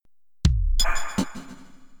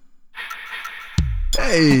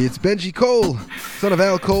Hey, it's Benji Cole, son of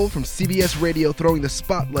Al Cole from CBS Radio, throwing the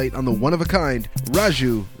spotlight on the one-of-a-kind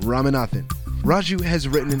Raju Ramanathan. Raju has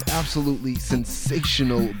written an absolutely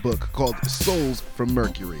sensational book called Souls from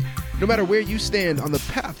Mercury. No matter where you stand on the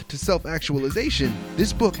path to self-actualization,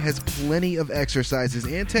 this book has plenty of exercises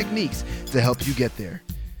and techniques to help you get there.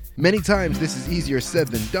 Many times this is easier said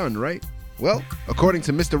than done, right? Well, according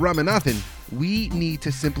to Mr. Ramanathan, we need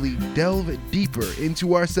to simply delve deeper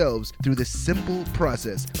into ourselves through the simple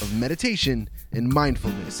process of meditation and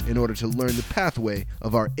mindfulness in order to learn the pathway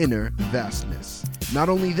of our inner vastness. Not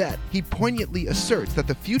only that, he poignantly asserts that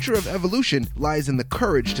the future of evolution lies in the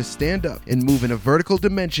courage to stand up and move in a vertical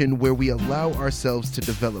dimension where we allow ourselves to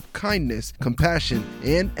develop kindness, compassion,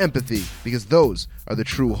 and empathy, because those are the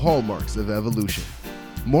true hallmarks of evolution.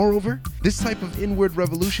 Moreover, this type of inward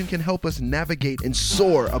revolution can help us navigate and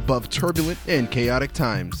soar above turbulent and chaotic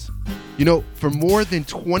times. You know, for more than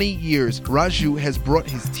 20 years, Raju has brought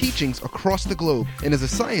his teachings across the globe and is a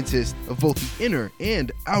scientist of both the inner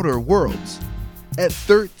and outer worlds. At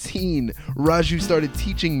 13, Raju started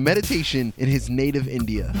teaching meditation in his native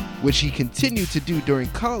India, which he continued to do during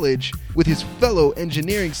college with his fellow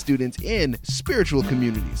engineering students and spiritual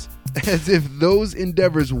communities. As if those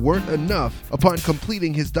endeavors weren't enough, upon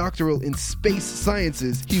completing his doctoral in space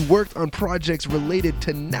sciences, he worked on projects related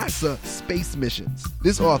to NASA space missions.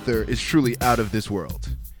 This author is truly out of this world.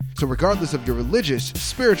 So regardless of your religious,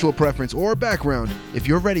 spiritual preference, or background, if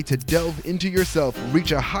you're ready to delve into yourself,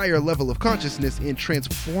 reach a higher level of consciousness, and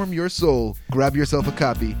transform your soul, grab yourself a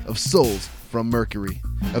copy of Souls from Mercury.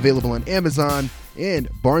 Available on Amazon and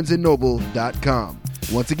BarnesandNoble.com.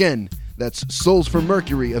 Once again, that's Souls from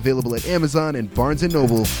Mercury, available at Amazon and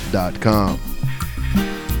BarnesandNoble.com.